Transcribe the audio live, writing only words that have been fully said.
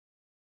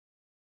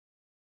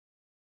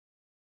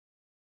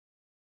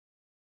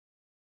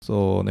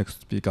So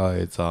next speaker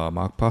is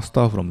Mark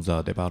Pastor from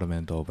the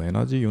Department of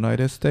Energy,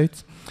 United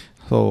States.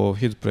 So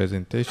his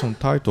presentation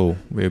title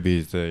will be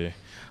the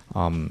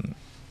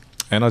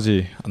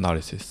energy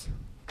analysis.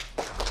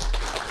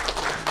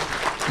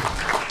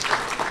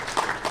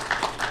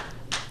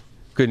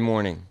 Good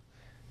morning.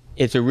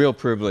 It's a real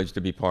privilege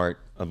to be part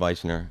of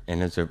I²CNER,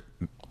 and it's a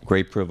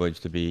great privilege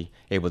to be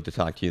able to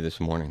talk to you this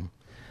morning.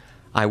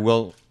 I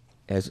will,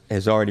 as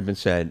has already been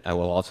said, I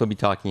will also be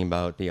talking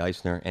about the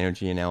I²CNER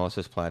Energy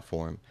Analysis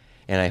Platform,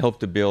 and I hope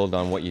to build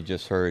on what you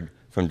just heard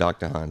from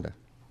Dr. Honda.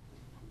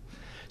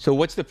 So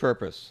what's the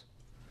purpose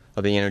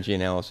of the Energy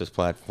Analysis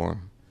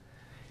Platform?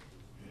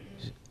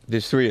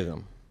 There's three of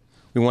them.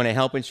 We want to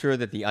help ensure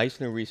that the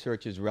I²CNER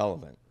research is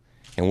relevant.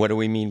 And what do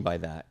we mean by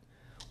that?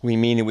 We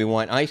mean that we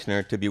want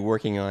I²CNER to be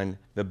working on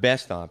the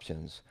best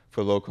options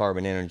for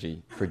low-carbon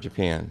energy for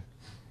Japan.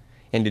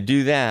 And to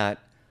do that,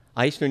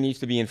 I²CNER needs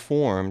to be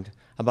informed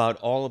about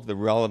all of the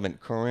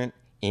relevant current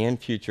and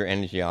future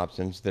energy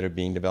options that are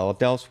being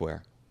developed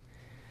elsewhere.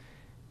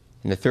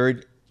 And the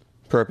third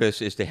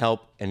purpose is to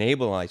help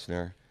enable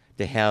I²CNER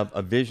to have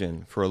a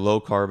vision for a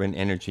low-carbon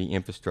energy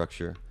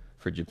infrastructure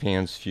for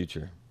Japan's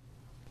future.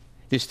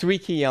 There's three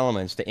key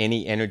elements to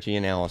any energy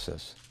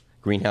analysis: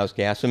 greenhouse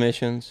gas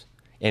emissions,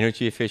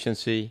 energy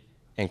efficiency,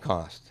 and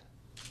cost.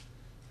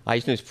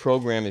 I²CNER's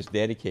program is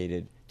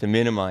dedicated to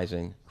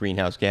minimizing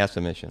greenhouse gas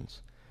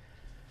emissions.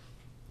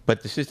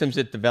 But the systems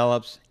it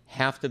develops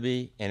have to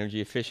be energy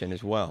efficient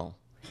as well.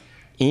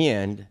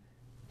 And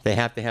they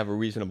have to have a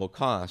reasonable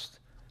cost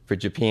for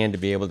Japan to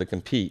be able to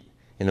compete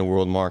in the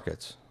world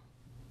markets.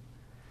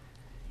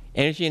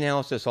 Energy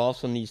analysis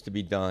also needs to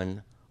be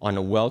done on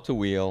a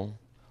well-to-wheel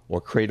or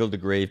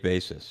cradle-to-grave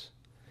basis.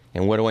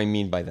 And what do I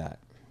mean by that?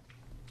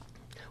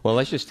 Well,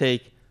 let's just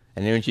take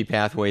an energy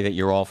pathway that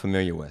you're all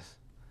familiar with: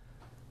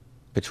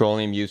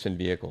 petroleum use in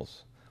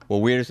vehicles.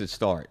 Well, where does it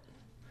start?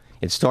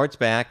 It starts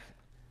back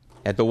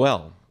at the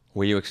well,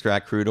 where you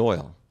extract crude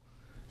oil.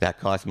 That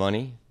costs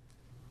money,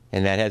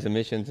 and that has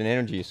emissions and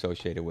energy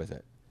associated with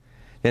it.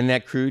 Then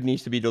that crude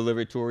needs to be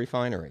delivered to a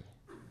refinery.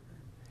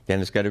 Then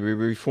it's got to be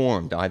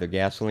reformed to either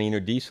gasoline or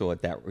diesel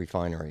at that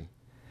refinery.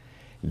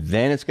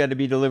 Then it's got to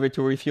be delivered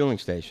to a refueling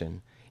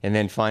station, and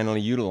then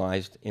finally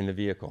utilized in the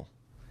vehicle.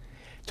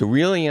 To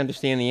really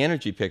understand the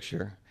energy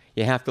picture,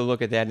 you have to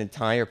look at that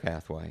entire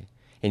pathway,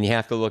 and you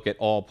have to look at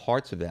all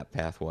parts of that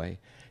pathway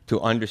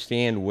to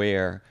understand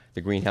where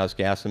the greenhouse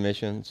gas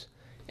emissions,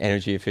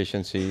 energy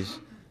efficiencies,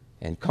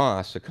 and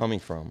costs are coming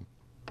from.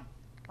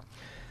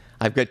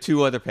 I've got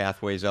two other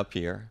pathways up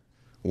here.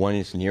 One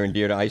is near and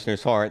dear to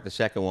I²CNER's heart. The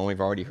second one,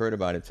 we've already heard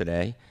about it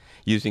today,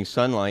 using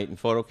sunlight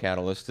and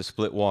photocatalysts to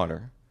split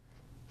water.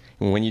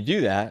 And when you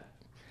do that,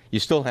 you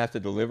still have to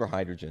deliver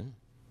hydrogen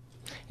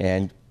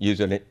and use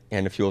it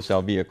in a fuel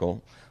cell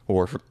vehicle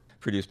or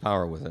produce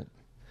power with it.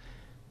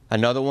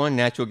 Another one,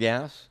 natural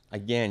gas.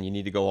 Again, you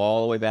need to go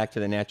all the way back to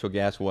the natural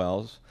gas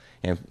wells.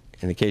 And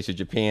in the case of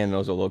Japan,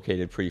 those are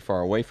located pretty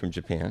far away from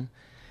Japan.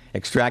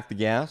 Extract the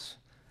gas,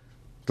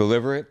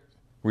 deliver it,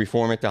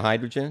 reform it to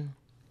hydrogen,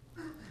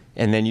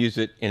 and then use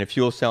it in a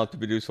fuel cell to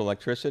produce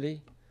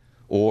electricity,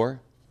 or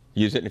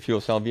use it in a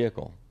fuel cell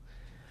vehicle.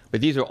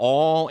 But these are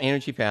all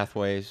energy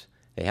pathways.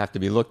 They have to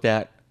be looked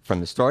at from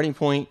the starting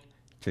point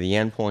to the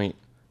end point,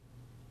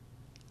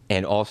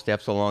 and all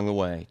steps along the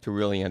way to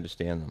really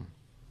understand them.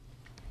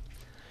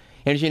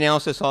 Energy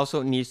analysis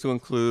also needs to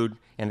include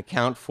and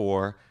account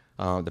for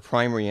the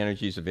primary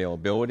energy's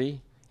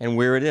availability and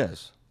where it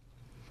is.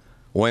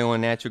 Oil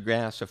and natural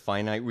gas are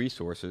finite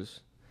resources,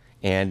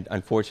 and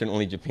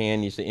unfortunately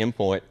Japan needs to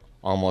import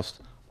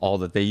almost all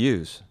that they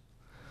use.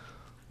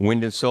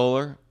 Wind and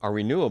solar are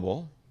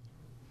renewable,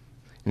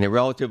 and they're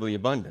relatively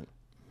abundant.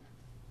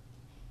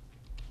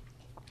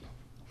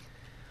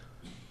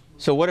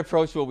 So what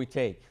approach will we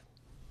take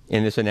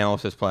in this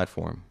analysis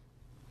platform?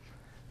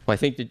 Well, I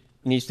think there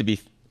needs to be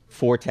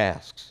four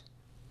tasks.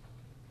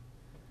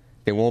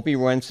 They won't be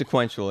run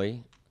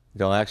sequentially.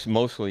 They'll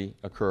mostly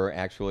occur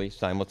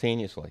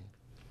simultaneously.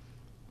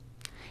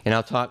 And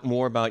I'll talk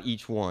more about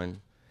each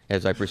one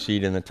as I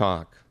proceed in the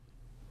talk.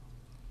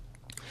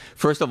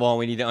 First of all,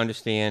 we need to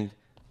understand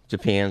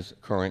Japan's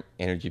current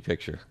energy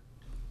picture.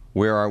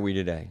 Where are we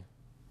today?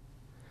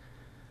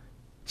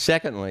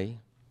 Secondly,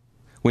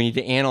 we need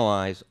to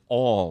analyze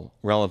all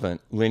relevant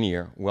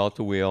linear,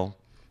 well-to-wheel,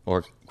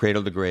 or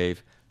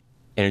cradle-to-grave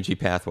energy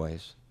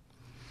pathways.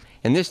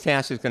 And this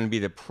task is going to be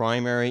the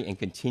primary and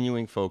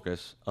continuing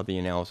focus of the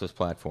analysis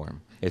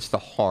platform. It's the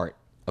heart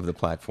of the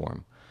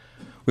platform.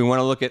 We want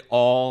to look at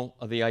all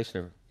of the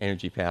I²CNER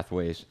energy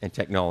pathways and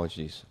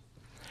technologies.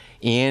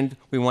 And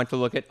we want to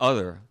look at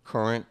other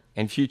current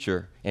and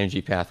future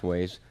energy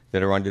pathways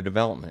that are under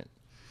development.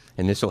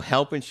 And this will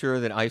help ensure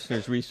that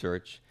I²CNER's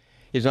research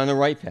is on the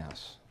right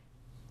path.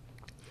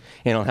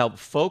 And it'll help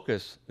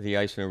focus the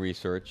I²CNER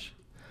research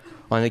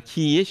on the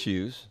key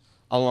issues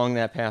along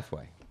that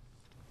pathway.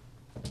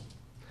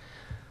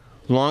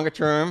 Longer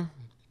term,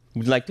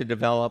 we'd like to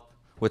develop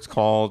what's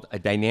called a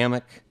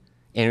dynamic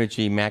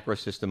energy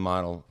macrosystem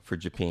model for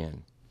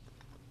Japan.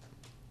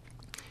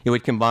 It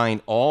would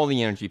combine all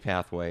the energy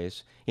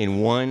pathways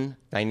in one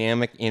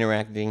dynamic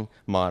interacting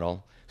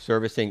model,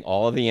 servicing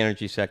all of the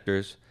energy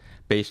sectors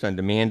based on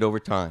demand over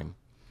time.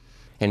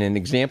 And an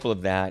example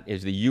of that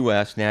is the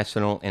U.S.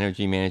 National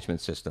Energy Management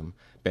System,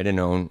 better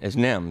known as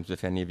NEMS,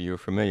 if any of you are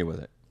familiar with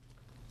it.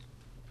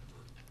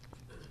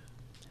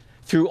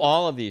 Through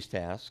all of these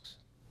tasks,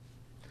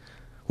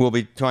 we'll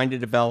be trying to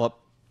develop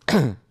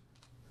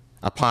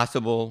a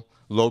possible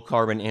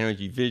low-carbon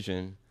energy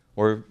vision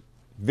or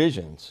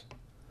visions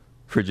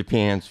for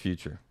Japan's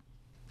future.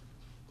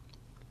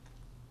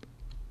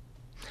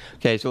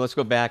 Okay, so let's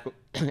go back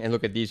and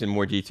look at these in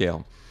more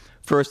detail.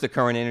 First, the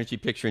current energy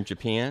picture in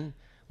Japan.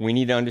 We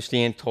need to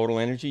understand total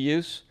energy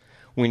use.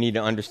 We need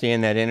to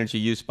understand that energy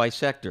use by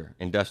sector,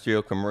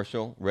 industrial,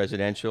 commercial,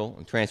 residential,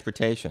 and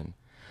transportation.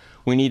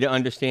 We need to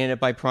understand it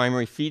by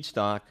primary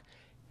feedstock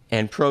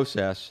and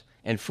process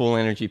and full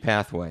energy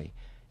pathway.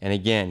 And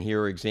again,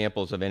 here are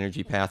examples of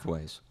energy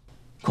pathways.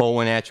 Coal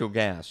and natural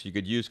gas. You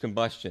could use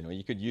combustion, or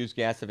you could use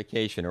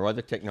gasification or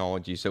other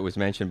technologies that was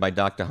mentioned by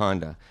Dr.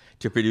 Honda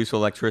to produce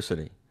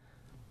electricity.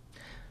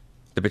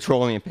 The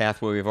petroleum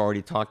pathway we've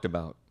already talked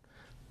about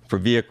for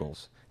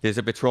vehicles. There's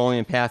a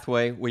petroleum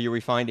pathway where you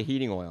refine the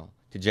heating oil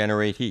to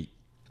generate heat.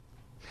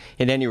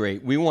 At any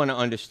rate, we want to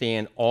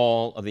understand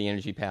all of the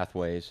energy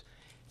pathways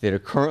that are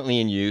currently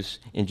in use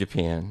in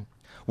Japan.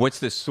 What's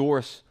the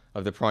source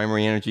of the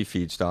primary energy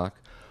feedstock?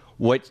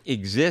 What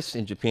exists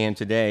in Japan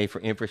today for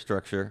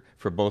infrastructure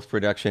for both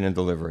production and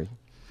delivery?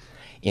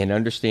 And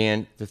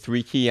understand the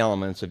three key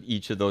elements of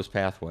each of those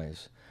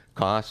pathways: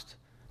 cost,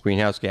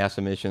 greenhouse gas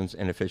emissions,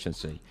 and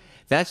efficiency.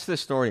 That's the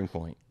starting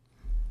point.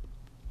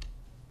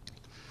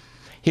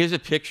 Here's a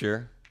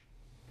picture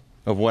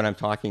of what I'm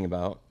talking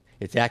about.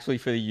 It's actually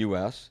for the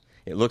US.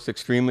 It looks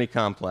extremely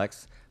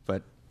complex,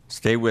 but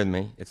stay with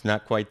me. It's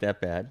not quite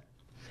that bad.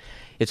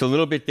 It's a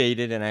little bit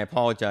dated, and I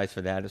apologize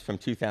for that. It's from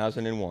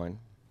 2001.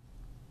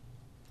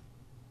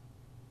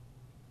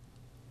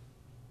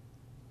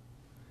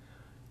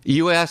 The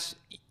US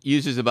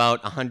uses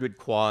about 100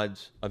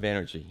 quads of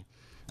energy.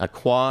 A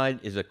quad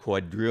is a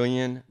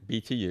quadrillion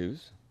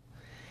BTUs.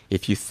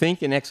 If you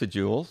think in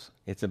exajoules,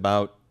 it's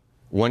about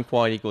one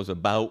quad equals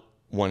about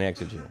 1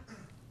 exajoule.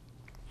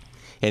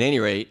 At any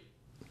rate,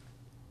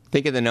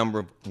 think of the number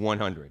of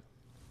 100.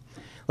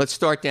 Let's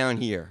start down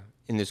here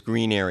in this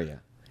green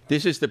area.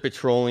 This is the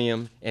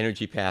petroleum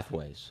energy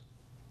pathways.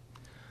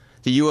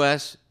 The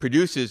U.S.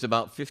 produces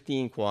about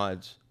 15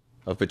 quads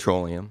of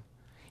petroleum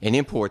and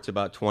imports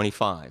about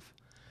 25.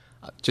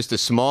 Just a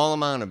small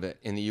amount of it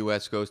in the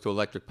U.S. goes to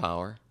electric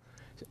power.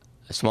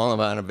 A small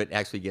amount of it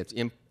actually gets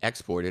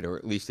exported, or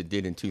at least it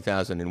did in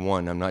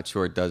 2001. I'm not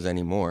sure it does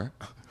anymore.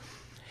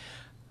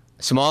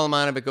 A small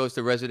amount of it goes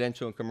to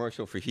residential and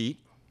commercial for heat.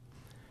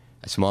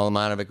 A small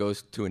amount of it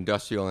goes to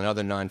industrial and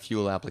other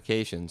non-fuel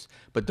applications.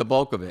 But the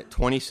bulk of it,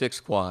 26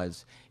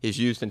 quads, is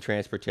used in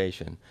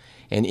transportation.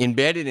 And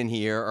embedded in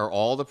here are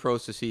all the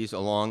processes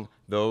along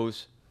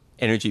those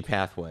energy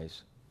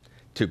pathways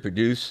to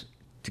produce,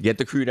 to get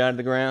the crude out of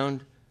the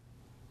ground,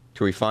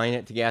 to refine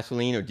it to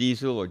gasoline or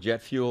diesel or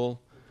jet fuel,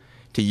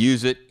 to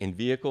use it in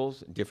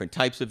vehicles, different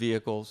types of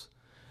vehicles.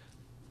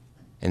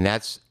 And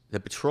that's the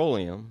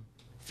petroleum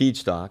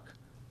feedstock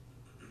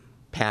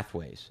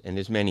pathways, and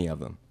there's many of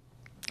them.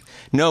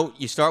 Note,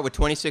 you start with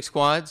 26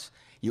 quads,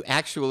 you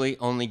actually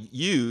only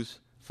use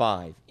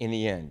 5 in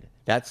the end.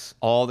 That's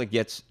all that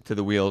gets to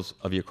the wheels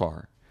of your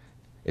car.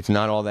 It's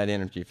not all that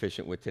energy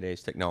efficient with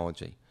today's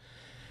technology.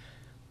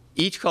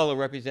 Each color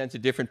represents a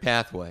different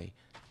pathway.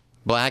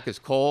 Black is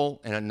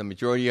coal, and the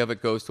majority of it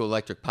goes to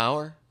electric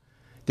power.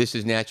 This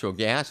is natural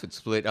gas. It's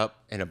split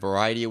up in a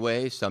variety of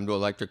ways, some to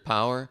electric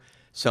power,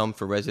 some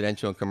for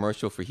residential and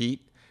commercial for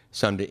heat,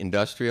 some to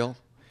industrial.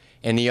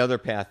 And the other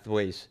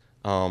pathways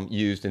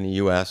used in the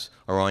U.S.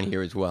 are on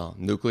here as well.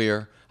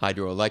 Nuclear,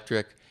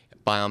 hydroelectric,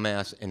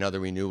 biomass, and other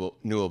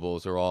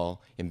renewables are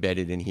all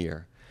embedded in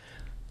here.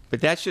 But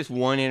that's just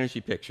one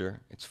energy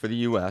picture. It's for the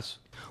U.S.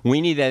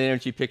 We need that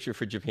energy picture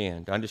for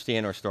Japan to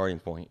understand our starting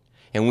point.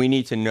 And we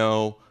need to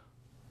know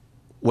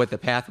what the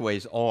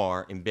pathways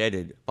are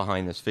embedded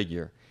behind this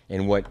figure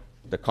and what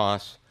the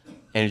costs,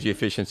 energy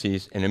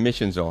efficiencies, and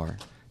emissions are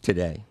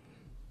today.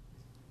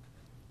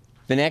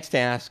 The next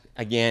task,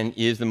 again,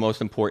 is the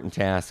most important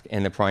task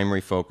and the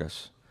primary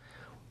focus.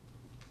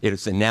 It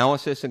is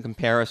analysis and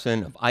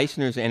comparison of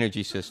I²CNER's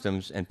energy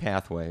systems and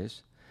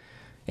pathways,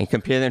 and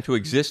compare them to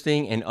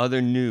existing and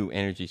other new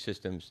energy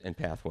systems and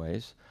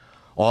pathways,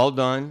 all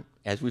done,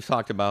 as we've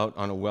talked about,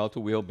 on a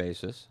well-to-wheel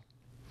basis.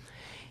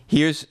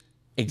 Here's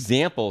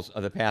examples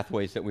of the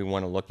pathways that we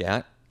want to look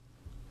at.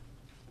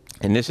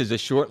 And this is a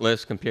short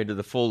list compared to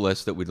the full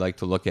list that we'd like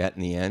to look at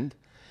in the end.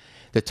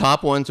 The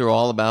top ones are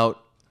all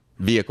about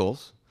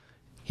vehicles.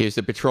 Here's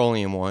the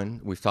petroleum one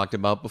we've talked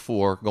about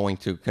before, going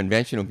to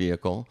conventional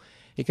vehicle.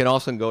 It can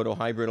also go to a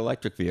hybrid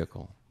electric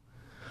vehicle.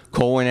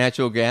 Coal and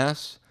natural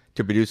gas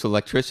to produce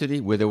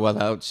electricity with or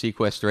without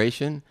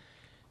sequestration,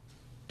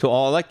 to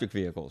all electric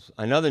vehicles,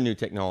 another new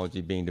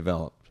technology being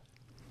developed.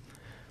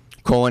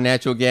 Coal and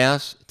natural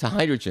gas to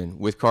hydrogen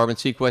with carbon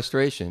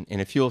sequestration in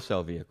a fuel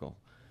cell vehicle.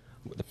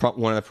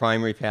 one of the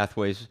primary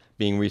pathways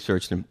being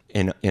researched in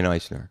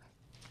I²CNER.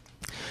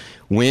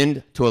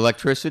 Wind to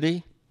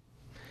electricity.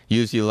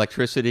 Use the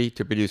electricity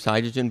to produce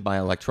hydrogen by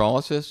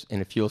electrolysis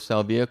in a fuel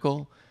cell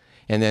vehicle.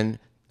 And then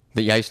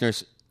the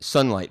I²CNER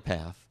sunlight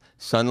path.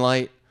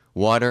 Sunlight,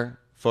 water,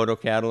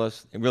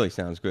 photocatalyst. It really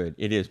sounds good.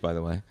 It is, by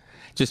the way.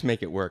 Just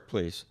make it work,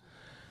 please.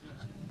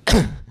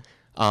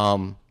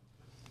 To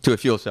a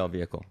fuel cell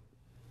vehicle.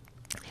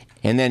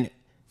 And then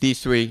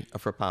these three are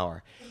for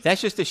power.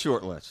 That's just a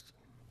short list.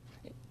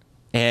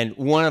 And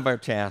one of our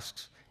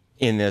tasks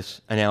in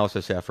this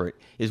analysis effort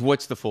is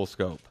what's the full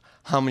scope?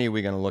 How many are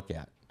we going to look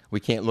at? We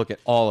can't look at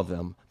all of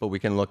them, but we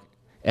can look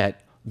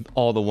at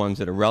all the ones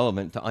that are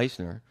relevant to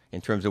I²CNER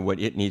in terms of what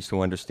it needs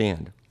to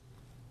understand.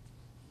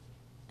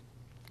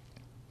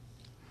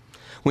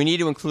 We need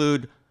to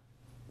include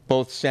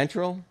both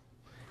central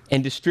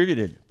and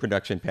distributed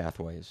production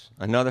pathways,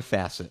 another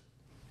facet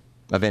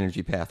of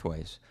energy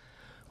pathways.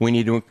 We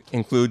need to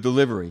include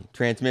delivery,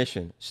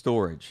 transmission,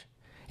 storage,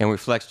 and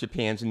reflects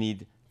Japan's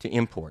need to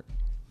import.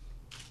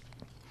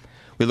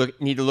 We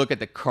need to look at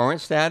the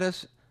current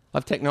status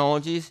of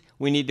technologies.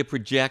 We need to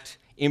project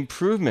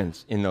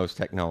improvements in those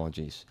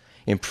technologies,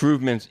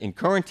 improvements in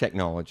current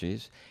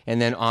technologies,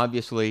 and then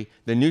obviously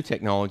the new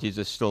technologies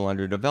are still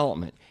under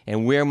development.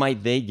 And where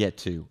might they get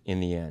to in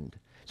the end?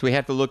 So we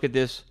have to look at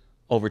this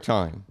over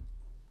time.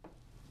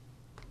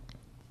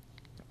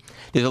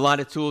 There's a lot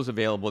of tools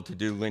available to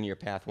do linear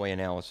pathway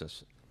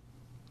analysis.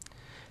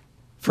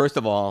 First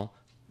of all,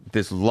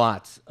 there's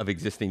lots of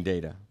existing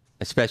data,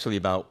 especially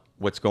about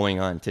what's going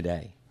on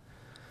today.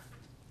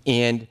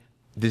 And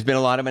there's been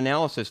a lot of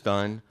analysis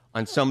done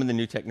on some of the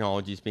new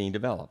technologies being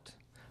developed.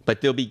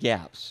 But there'll be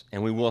gaps,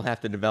 and we will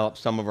have to develop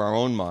some of our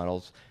own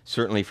models,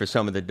 certainly for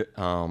some of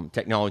the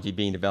technology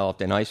being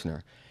developed in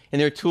I²CNER. And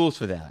there are tools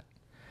for that.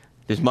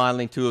 There's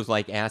modeling tools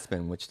like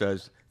Aspen, which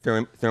does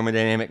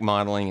thermodynamic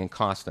modeling and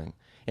costing.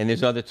 And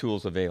there's other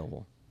tools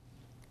available.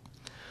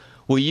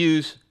 We'll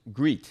use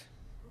GREET.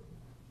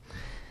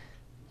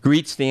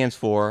 GREET stands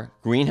for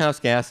Greenhouse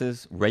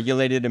Gases,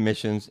 Regulated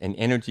Emissions, and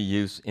Energy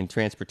Use in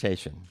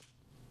Transportation.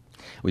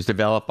 It was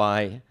developed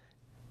by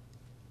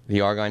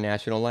the Argonne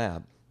National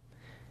Lab.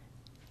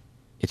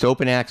 It's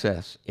open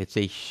access. It's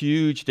a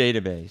huge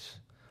database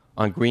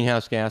on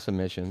greenhouse gas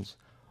emissions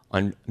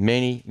on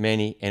many,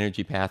 many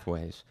energy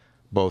pathways,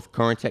 both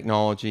current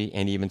technology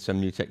and even some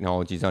new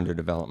technologies under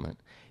development.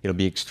 It'll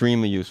be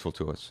extremely useful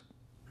to us.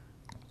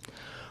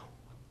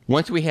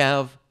 Once we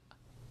have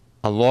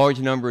a large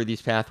number of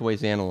these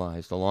pathways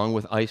analyzed, along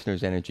with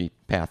I²CNER's energy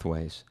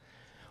pathways,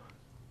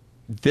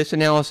 this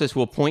analysis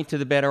will point to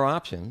the better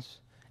options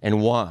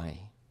and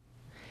why.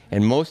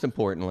 And most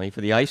importantly,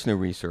 for the I²CNER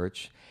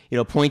research,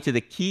 it'll point to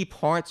the key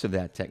parts of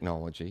that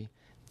technology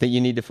that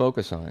you need to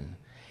focus on.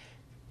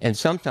 And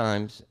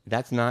sometimes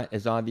that's not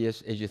as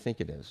obvious as you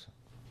think it is.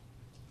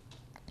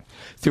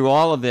 Through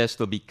all of this,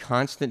 there'll be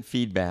constant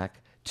feedback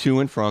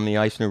to and from the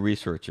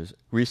I²CNER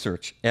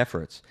research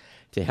efforts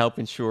to help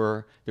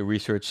ensure the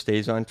research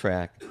stays on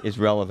track, is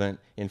relevant,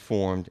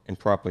 informed, and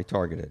properly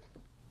targeted.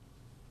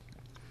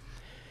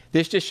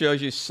 This just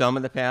shows you some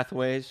of the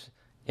pathways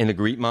in the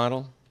GREET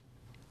model.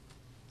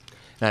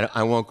 Now,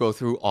 I won't go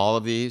through all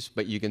of these,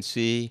 but you can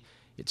see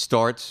it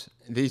starts,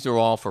 these are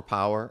all for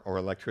power or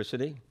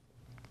electricity.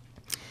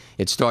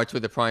 It starts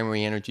with the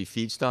primary energy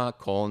feedstock,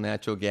 coal,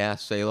 natural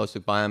gas,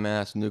 cellulosic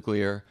biomass,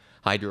 nuclear,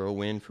 hydro,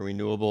 wind for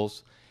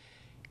renewables.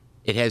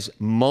 It has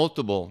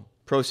multiple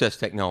process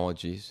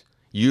technologies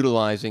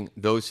utilizing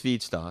those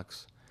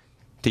feedstocks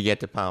to get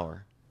to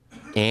power.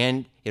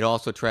 And it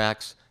also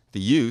tracks the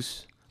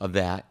use of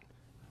that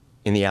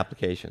in the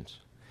applications.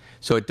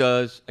 So it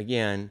does,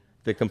 again,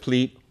 the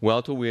complete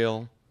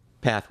well-to-wheel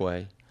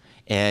pathway,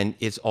 and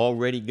it's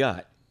already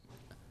got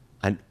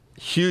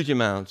huge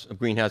amounts of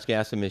greenhouse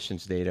gas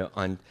emissions data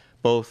on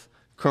both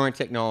current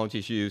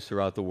technologies used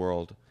throughout the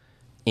world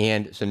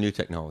and some new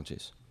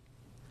technologies.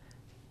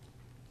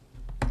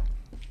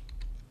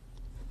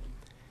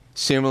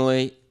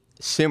 Similarly,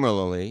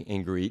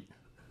 in GREET,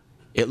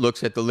 it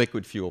looks at the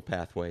liquid fuel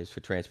pathways for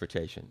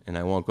transportation, and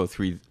I won't go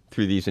through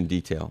these in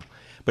detail.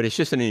 But it's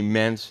just an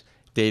immense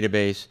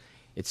database.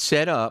 It's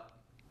set up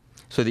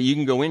so that you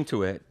can go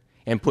into it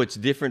and puts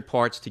different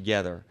parts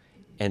together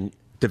and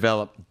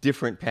develop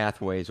different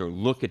pathways or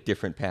look at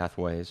different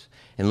pathways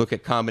and look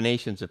at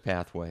combinations of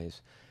pathways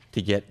to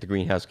get the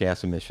greenhouse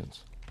gas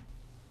emissions.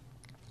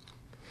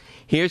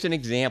 Here's an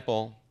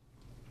example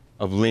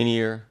of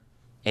linear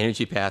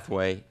energy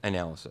pathway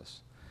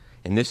analysis.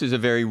 And this is a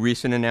very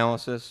recent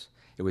analysis.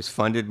 It was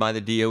funded by the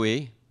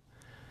DOE,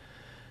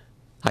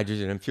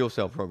 Hydrogen and Fuel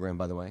Cell Program,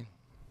 by the way.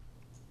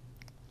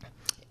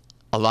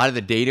 A lot of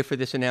the data for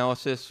this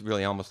analysis,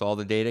 really almost all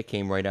the data,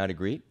 came right out of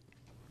GREET.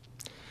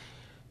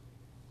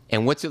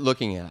 And what's it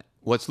looking at?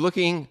 Well, it's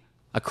looking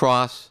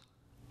across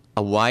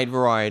a wide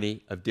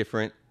variety of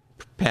different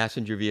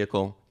passenger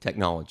vehicle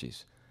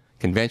technologies.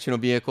 Conventional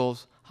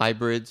vehicles,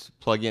 hybrids,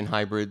 plug-in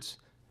hybrids,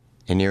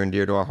 and near and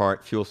dear to our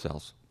heart, fuel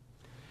cells.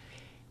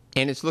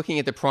 And it's looking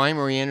at the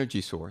primary energy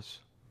source.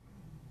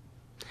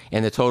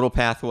 and the total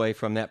pathway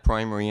from that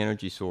primary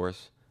energy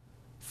source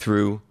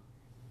through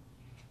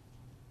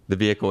the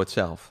vehicle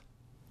itself,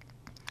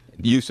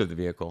 the use of the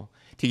vehicle,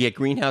 to get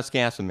greenhouse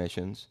gas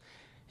emissions,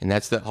 and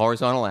that's the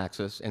horizontal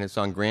axis, and it's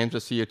on grams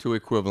of CO2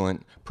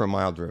 equivalent per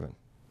mile driven.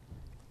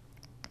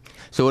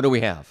 So what do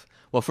we have?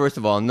 Well, first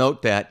of all,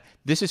 note that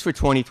this is for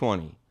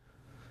 2020.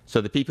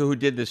 So the people who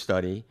did this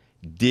study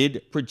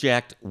did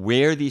project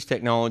where these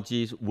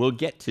technologies will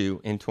get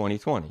to in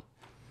 2020.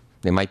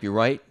 They might be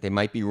right, they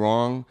might be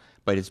wrong,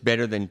 but it's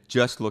better than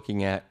just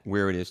looking at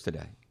where it is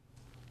today.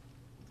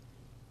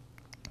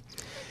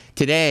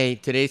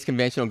 Today's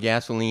conventional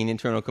gasoline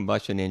internal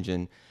combustion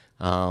engine,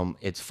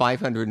 it's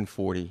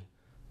 540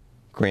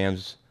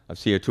 grams of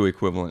CO2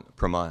 equivalent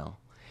per mile.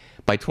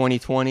 By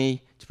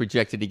 2020, it's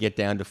projected to get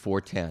down to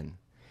 410.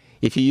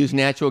 If you use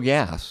natural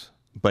gas,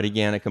 but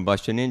again, a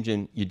combustion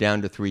engine, you're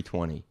down to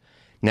 320.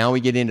 Now we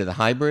get into the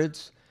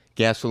hybrids,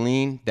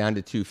 gasoline down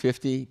to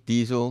 250,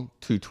 diesel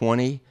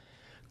 220,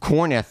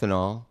 corn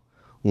ethanol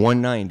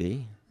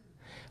 190,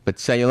 but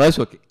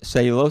cellulosic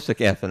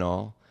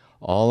ethanol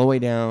all the way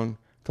down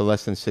to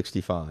less than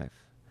 65.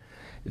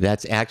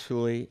 That's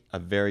actually a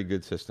very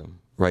good system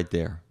right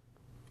there.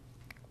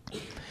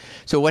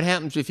 So what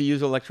happens if you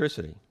use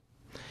electricity?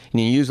 And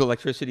you use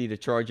electricity to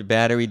charge a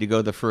battery to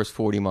go the first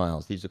 40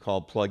 miles. These are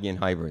called plug-in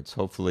hybrids.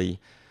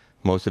 Hopefully,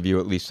 most of you are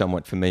at least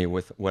somewhat familiar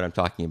with what I'm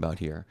talking about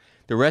here.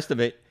 The rest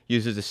of it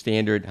uses a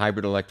standard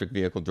hybrid electric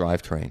vehicle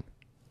drivetrain.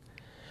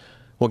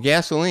 Well,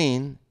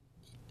 gasoline,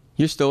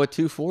 you're still at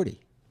 240.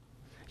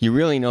 You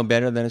really know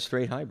better than a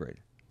straight hybrid.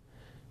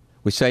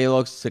 With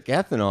cellulosic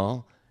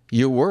ethanol,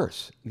 you're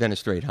worse than a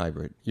straight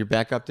hybrid. You're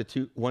back up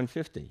to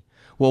 150.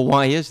 Well,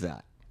 why is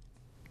that?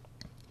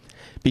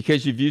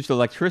 Because you've used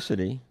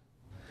electricity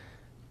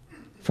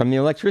from the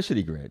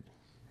electricity grid.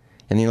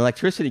 And the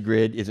electricity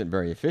grid isn't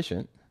very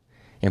efficient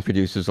and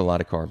produces a lot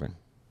of carbon.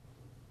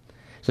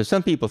 So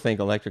some people think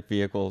electric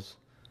vehicles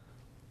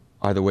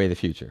are the way of the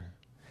future.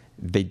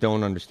 They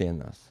don't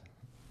understand this.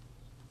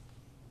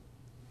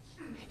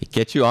 It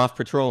gets you off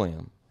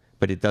petroleum,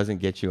 but it doesn't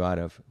get you out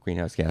of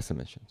greenhouse gas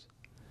emissions.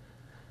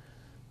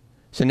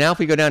 So now if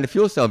we go down to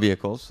fuel cell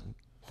vehicles,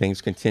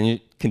 things continue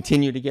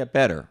to get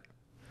better.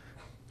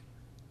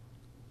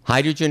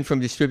 Hydrogen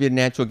from distributed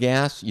natural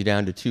gas, you're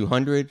down to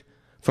 200.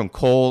 From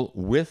coal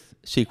with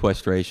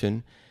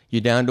sequestration,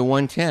 you're down to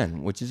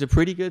 110, which is a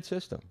pretty good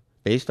system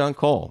based on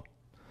coal.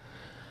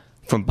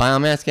 From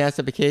biomass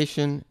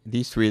gasification,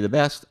 these three are the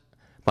best.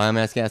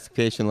 Biomass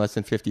gasification less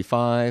than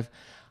 55.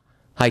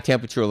 High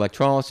temperature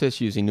electrolysis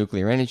using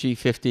nuclear energy,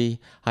 50.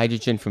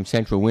 Hydrogen from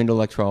central wind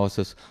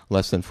electrolysis,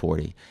 less than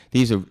 40.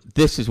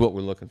 This is what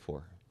we're looking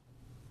for,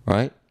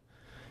 right?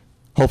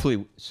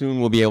 Hopefully soon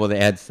we'll be able to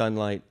add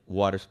sunlight,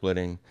 water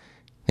splitting,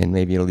 and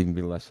maybe it'll even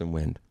be less than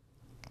wind.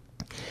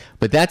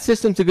 But that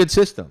system's a good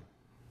system.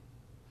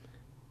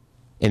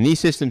 And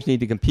these systems need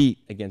to compete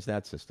against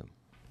that system.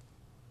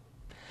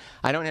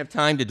 I don't have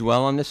time to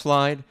dwell on this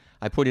slide.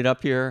 I put it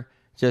up here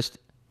just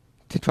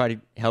to try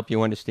to help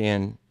you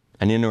understand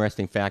an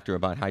interesting factor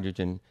about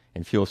hydrogen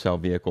and fuel cell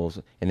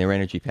vehicles and their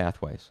energy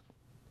pathways.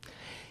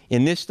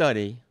 In this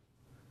study,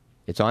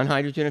 it's on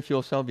hydrogen and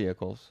fuel cell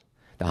vehicles.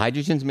 The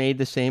hydrogen's made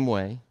the same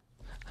way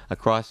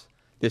across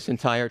this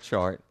entire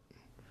chart.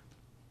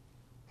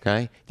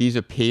 Okay? These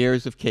are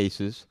pairs of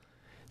cases.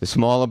 The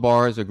smaller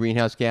bars are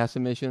greenhouse gas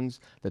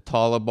emissions. The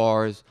taller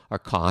bars are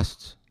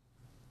costs.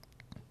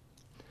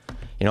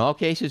 In all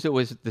cases, it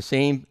was the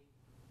same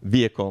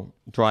vehicle,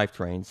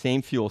 drivetrain,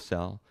 same fuel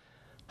cell.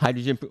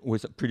 Hydrogen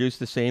was produced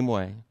the same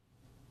way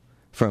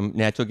from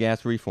natural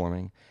gas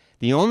reforming.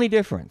 The only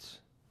difference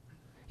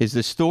is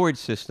the storage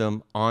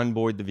system on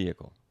board the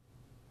vehicle.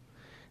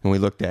 And we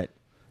looked at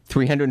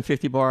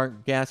 350 bar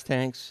gas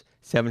tanks,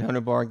 700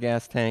 bar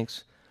gas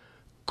tanks,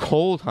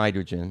 cold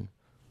hydrogen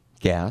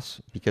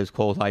gas, because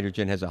cold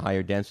hydrogen has a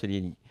higher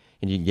density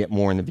and you can get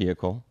more in the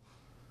vehicle.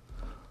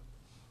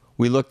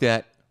 We looked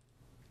at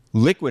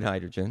liquid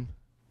hydrogen,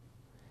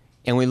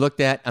 and we looked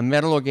at a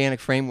metal organic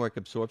framework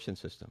absorption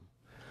system,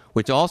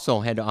 which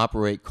also had to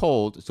operate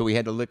cold, so we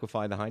had to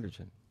liquefy the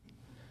hydrogen.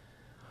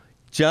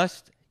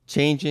 Just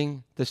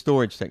changing the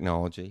storage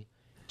technology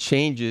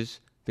changes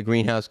the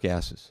greenhouse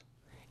gases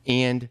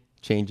and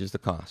changes the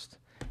cost.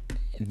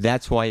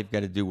 That's why you've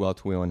got to do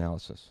well-to-wheel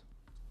analysis.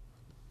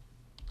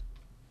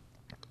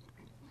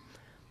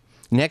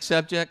 Next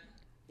subject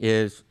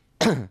is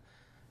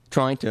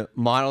trying to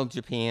model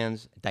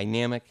Japan's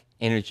dynamic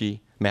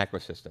energy macro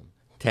system,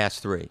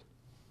 task 3.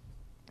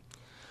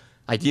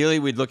 Ideally,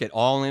 we'd look at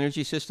all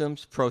energy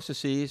systems,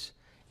 processes,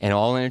 and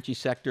all energy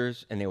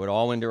sectors, and they would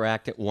all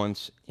interact at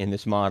once in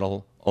this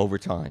model over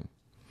time.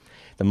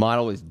 The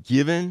model is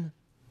given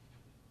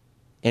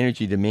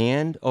energy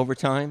demand over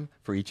time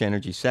for each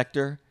energy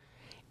sector,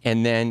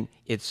 and then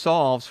it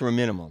solves for a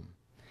minimum.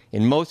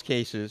 In most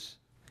cases,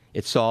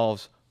 it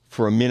solves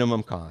for a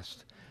minimum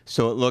cost.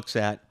 So it looks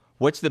at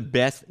what's the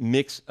best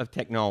mix of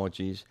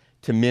technologies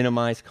to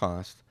minimize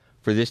cost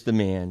for this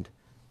demand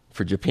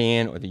for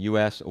Japan or the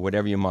US or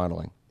whatever you're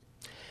modeling.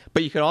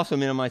 But you could also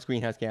minimize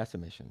greenhouse gas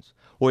emissions,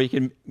 or you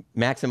can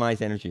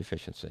maximize energy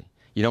efficiency.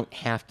 You don't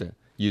have to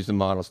use the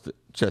models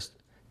just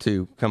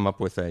to come up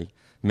with a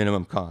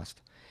minimum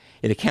cost.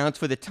 It accounts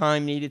for the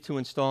time needed to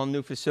install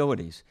new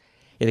facilities.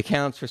 It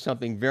accounts for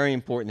something very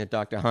important that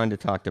Dr. Honda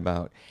talked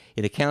about.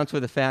 It accounts for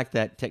the fact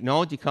that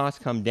technology costs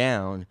come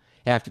down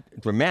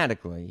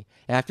dramatically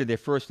after they're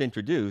first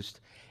introduced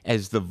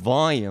as the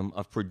volume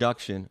of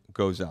production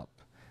goes up.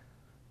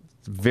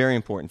 It's a very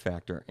important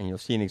factor, and you'll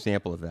see an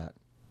example of that.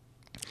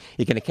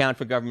 It can account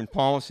for government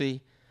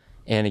policy,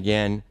 and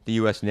again, the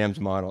US NEMS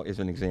model is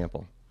an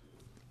example.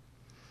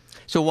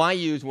 So why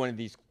use one of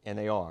these, and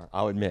they are,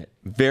 I'll admit,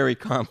 very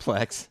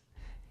complex,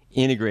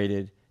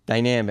 integrated,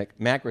 dynamic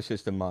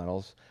macrosystem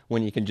models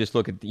when you can just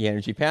look at the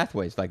energy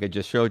pathways like I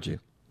just showed you?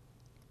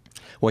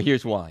 Well,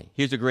 here's why.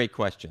 Here's a great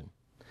question.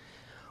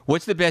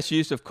 What's the best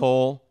use of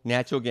coal,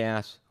 natural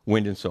gas,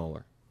 wind, and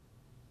solar?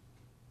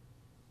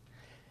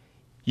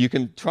 You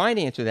can try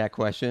to answer that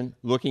question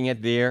looking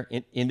at their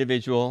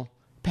individual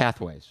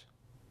pathways.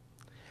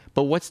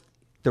 But what's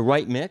the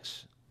right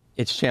mix?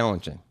 It's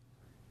challenging.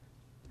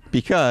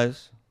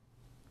 Because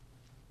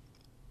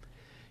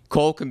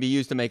coal can be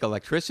used to make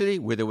electricity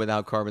with or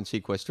without carbon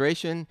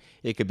sequestration.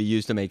 It could be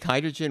used to make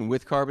hydrogen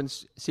with carbon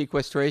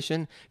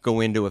sequestration,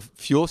 go into a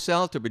fuel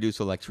cell to produce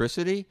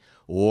electricity,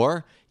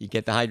 or you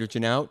get the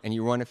hydrogen out and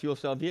you run a fuel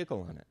cell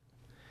vehicle on it.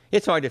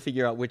 It's hard to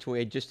figure out which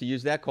way just to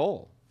use that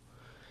coal.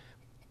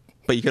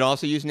 But you could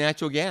also use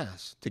natural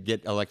gas to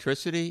get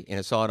electricity in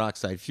a solid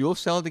oxide fuel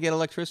cell to get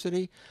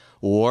electricity,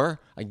 or,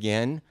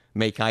 again,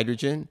 make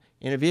hydrogen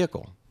in a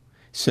vehicle.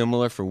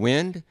 Similar for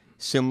wind,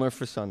 similar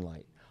for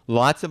sunlight.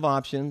 Lots of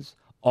options.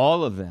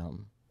 All of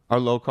them are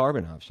low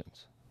carbon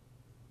options.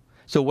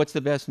 So what's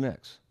the best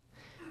mix?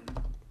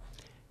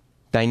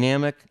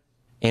 Dynamic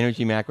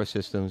energy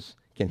macrosystems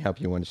can help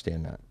you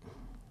understand that.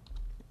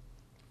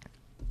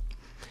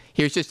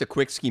 Here's just a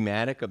quick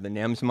schematic of the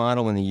NEMS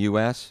model in the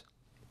US.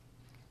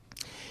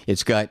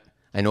 It's got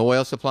an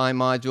oil supply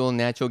module,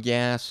 natural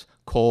gas,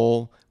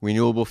 coal,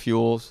 renewable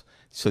fuels.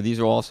 So these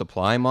are all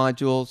supply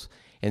modules.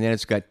 And then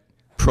it's got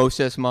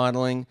process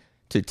modeling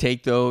to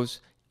take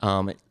those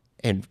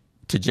and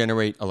to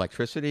generate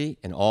electricity,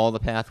 and all the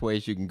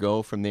pathways you can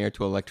go from there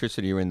to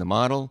electricity are in the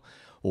model,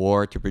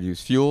 or to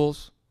produce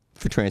fuels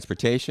for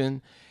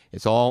transportation.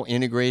 It's all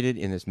integrated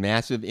in this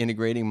massive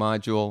integrating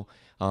module,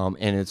 and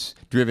it's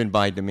driven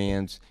by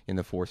demands in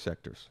the 4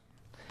 sectors.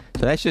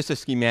 So that's just a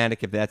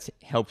schematic if that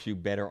helps you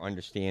better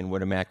understand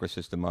what a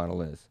macrosystem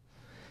model is.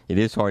 It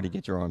is hard to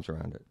get your arms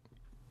around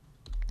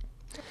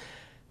it.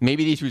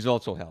 Maybe these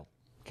results will help,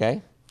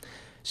 okay?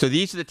 So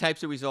these are the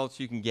types of results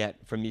you can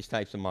get from these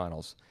types of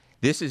models.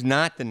 This is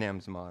not the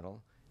NEMS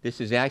model. This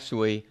is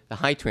actually the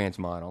I²CNER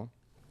model,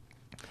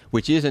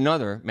 which is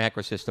another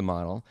macrosystem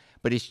model,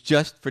 but it's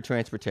just for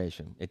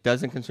transportation. It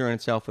doesn't concern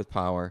itself with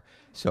power,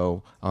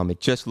 so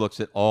it just looks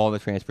at all the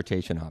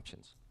transportation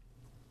options.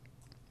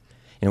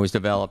 And it was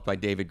developed by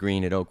David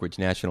Green at Oak Ridge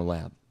National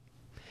Lab.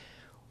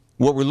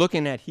 What we're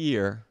looking at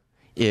here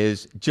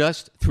is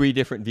just 3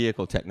 different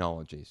vehicle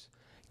technologies: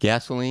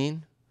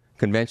 gasoline,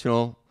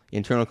 conventional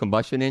internal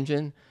combustion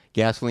engine,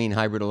 gasoline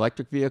hybrid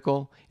electric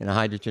vehicle, and a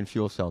hydrogen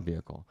fuel cell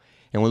vehicle.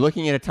 And we're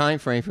looking at a time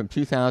frame from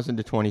 2000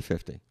 to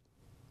 2050.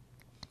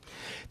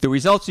 The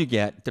results you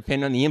get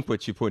depend on the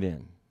inputs you put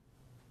in,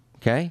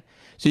 okay?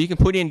 So you can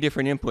put in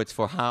different inputs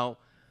for how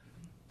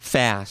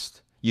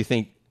fast you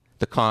think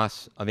the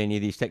costs of any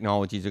of these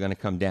technologies are going to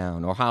come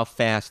down, or how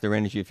fast their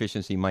energy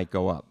efficiency might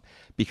go up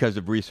because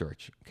of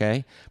research,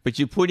 okay? But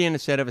you put in a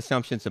set of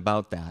assumptions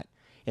about that,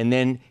 and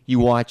then you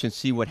watch and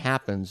see what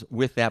happens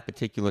with that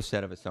particular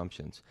set of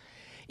assumptions.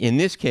 In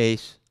this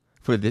case,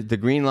 for the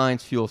green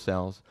lines fuel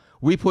cells,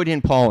 we put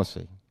in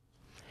policy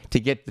to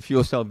get the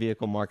fuel cell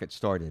vehicle market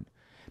started,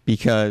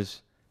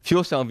 because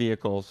fuel cell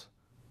vehicles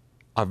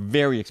are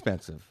very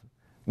expensive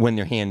when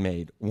they're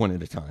handmade one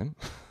at a time.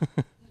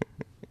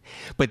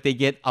 But they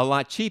get a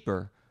lot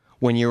cheaper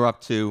when you're up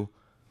to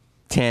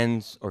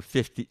tens or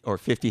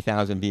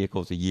 50,000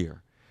 vehicles a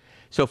year.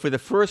 So for the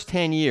first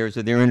 10 years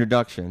of their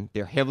introduction,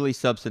 they're heavily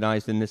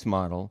subsidized in this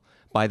model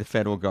by the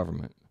federal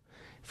government.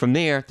 From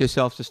there, they're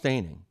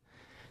self-sustaining.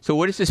 So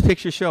what does this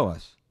picture show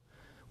us?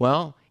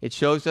 Well, it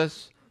shows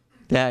us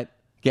that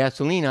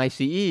gasoline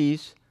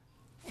ICEs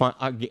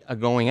are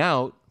going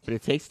out, but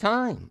it takes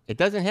time. It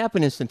doesn't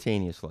happen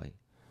instantaneously.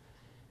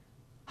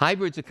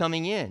 Hybrids are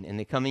coming in, and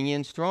they're coming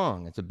in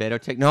strong. It's a better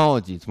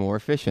technology. It's more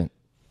efficient.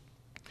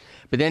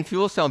 But then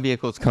fuel cell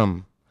vehicles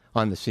come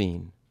on the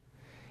scene.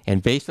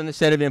 And based on the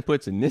set of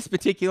inputs in this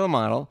particular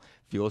model,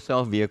 fuel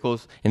cell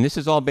vehicles, and this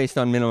is all based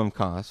on minimum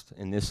cost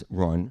in this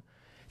run,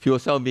 fuel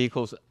cell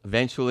vehicles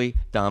eventually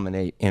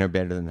dominate and are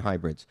better than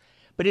hybrids.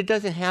 But it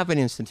doesn't happen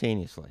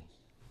instantaneously.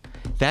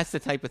 That's the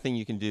type of thing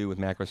you can do with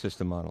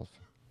macrosystem models.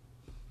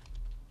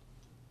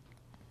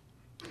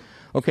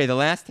 Okay, the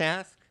last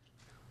task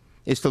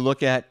is to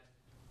look at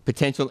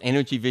potential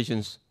energy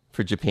visions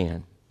for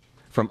Japan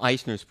from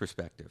I²CNER's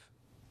perspective.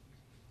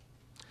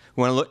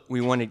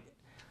 We want to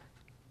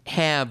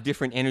have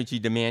different energy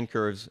demand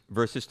curves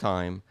versus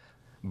time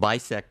by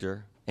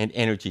sector and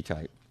energy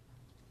type.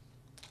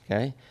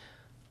 Okay?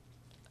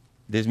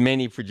 There's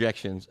many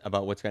projections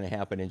about what's going to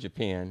happen in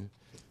Japan.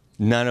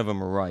 None of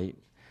them are right.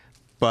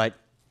 But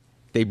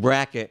they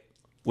bracket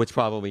what's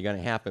probably going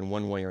to happen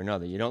one way or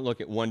another. You don't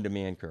look at one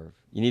demand curve.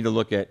 You need to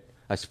look at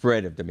a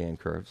spread of demand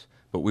curves,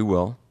 but we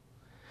will.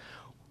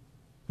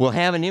 We'll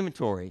have an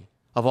inventory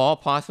of all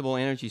possible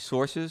energy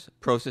sources,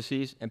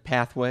 processes, and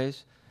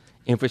pathways,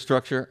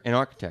 infrastructure, and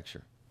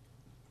architecture.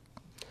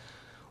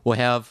 We'll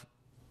have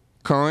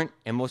current,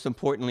 and most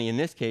importantly in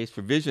this case,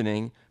 for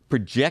visioning,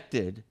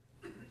 projected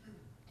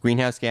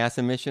greenhouse gas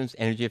emissions,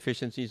 energy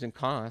efficiencies, and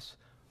costs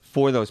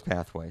for those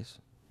pathways.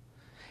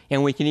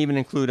 And we can even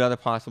include other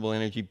possible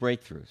energy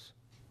breakthroughs,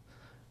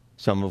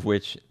 some of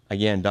which,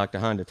 again, Dr.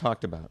 Honda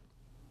talked about.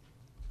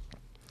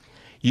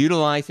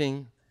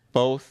 Utilizing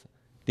both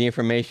the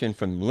information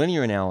from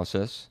linear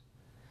analysis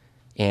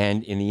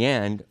and, in the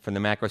end, from the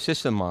macro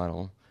system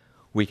model,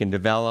 we can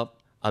develop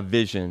a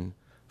vision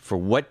for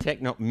what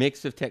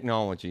mix of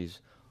technologies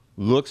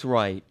looks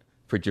right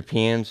for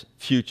Japan's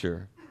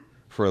future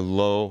for a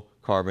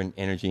low-carbon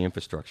energy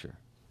infrastructure.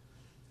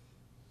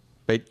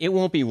 But it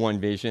won't be one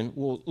vision.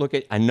 We'll look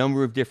at a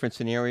number of different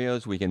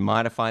scenarios. We can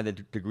modify the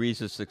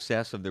degrees of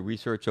success of the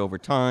research over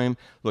time,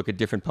 look at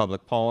different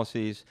public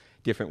policies,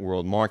 different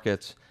world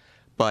markets.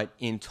 But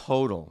in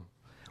total,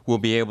 we'll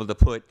be able to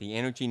put the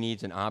energy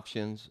needs and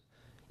options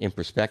in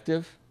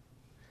perspective.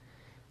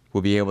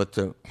 We'll be able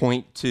to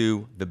point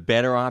to the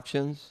better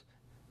options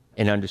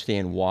and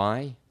understand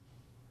why.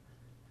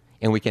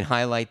 And we can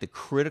highlight the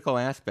critical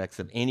aspects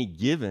of any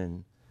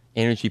given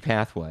energy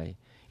pathway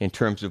in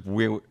terms of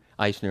where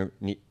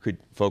I²CNER could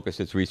focus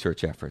its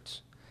research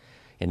efforts.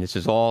 And this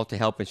is all to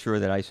help ensure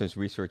that I²CNER's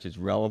research is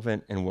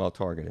relevant and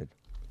well-targeted.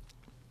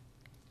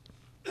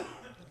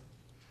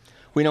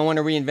 We don't want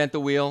to reinvent the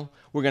wheel.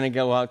 We're going to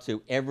go out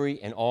to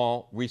every and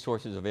all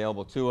resources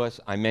available to us.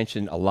 I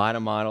mentioned a lot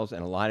of models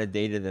and a lot of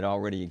data that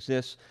already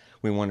exists.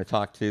 We want to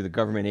talk to the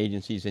government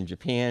agencies in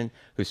Japan,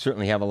 who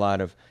certainly have a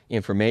lot of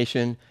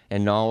information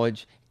and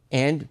knowledge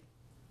and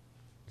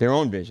their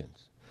own visions.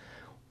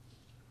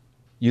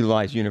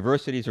 Utilize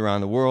universities around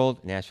the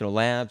world, national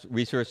labs,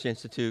 research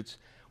institutes.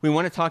 We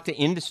want to talk to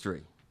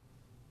industry.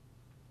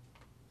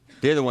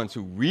 They're the ones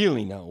who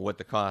really know what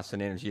the costs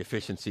and energy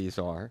efficiencies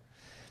are.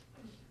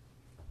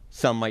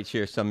 Some might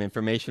share some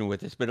information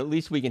with us, but at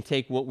least we can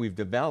take what we've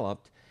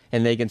developed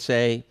and they can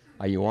say,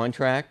 are you on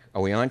track?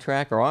 Are we on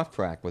track or off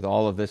track with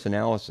all of this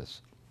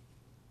analysis?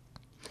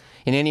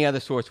 And any other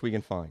source we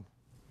can find.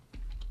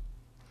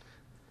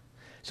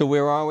 So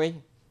where are we?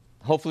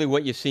 Hopefully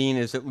what you've seen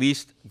is at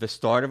least the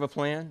start of a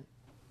plan,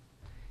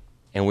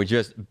 and we're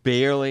just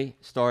barely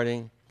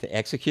starting to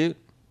execute.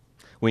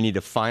 We need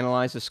to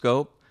finalize the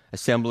scope,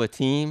 assemble a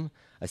team,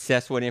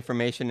 assess what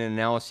information and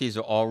analyses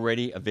are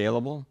already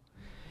available,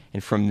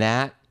 and from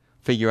that,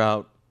 figure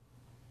out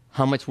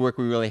how much work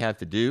we really have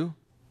to do,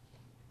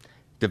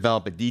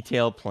 develop a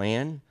detailed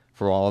plan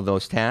for all of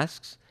those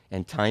tasks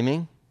and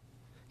timing,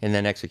 and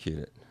then execute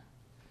it.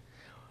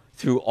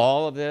 Through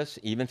all of this,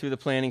 even through the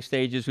planning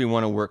stages, we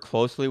want to work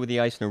closely with the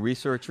I²CNER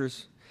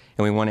researchers,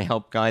 and we want to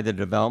help guide the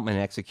development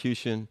and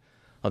execution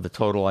of the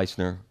total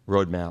I²CNER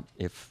roadmap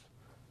if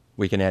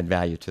we can add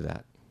value to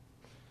that.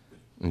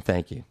 And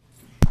thank you.